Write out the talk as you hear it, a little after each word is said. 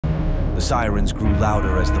The sirens grew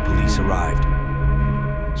louder as the police arrived.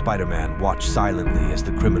 Spider-Man watched silently as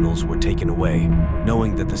the criminals were taken away,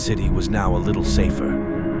 knowing that the city was now a little safer.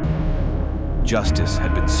 Justice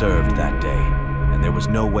had been served that day, and there was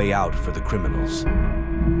no way out for the criminals.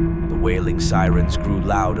 The wailing sirens grew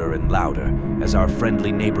louder and louder as our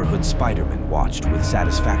friendly neighborhood Spider-Man watched with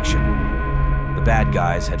satisfaction. The bad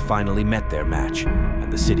guys had finally met their match,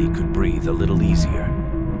 and the city could breathe a little easier.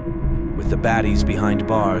 With the baddies behind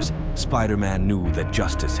bars, Spider-Man knew that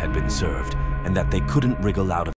justice had been served and that they couldn't wriggle out of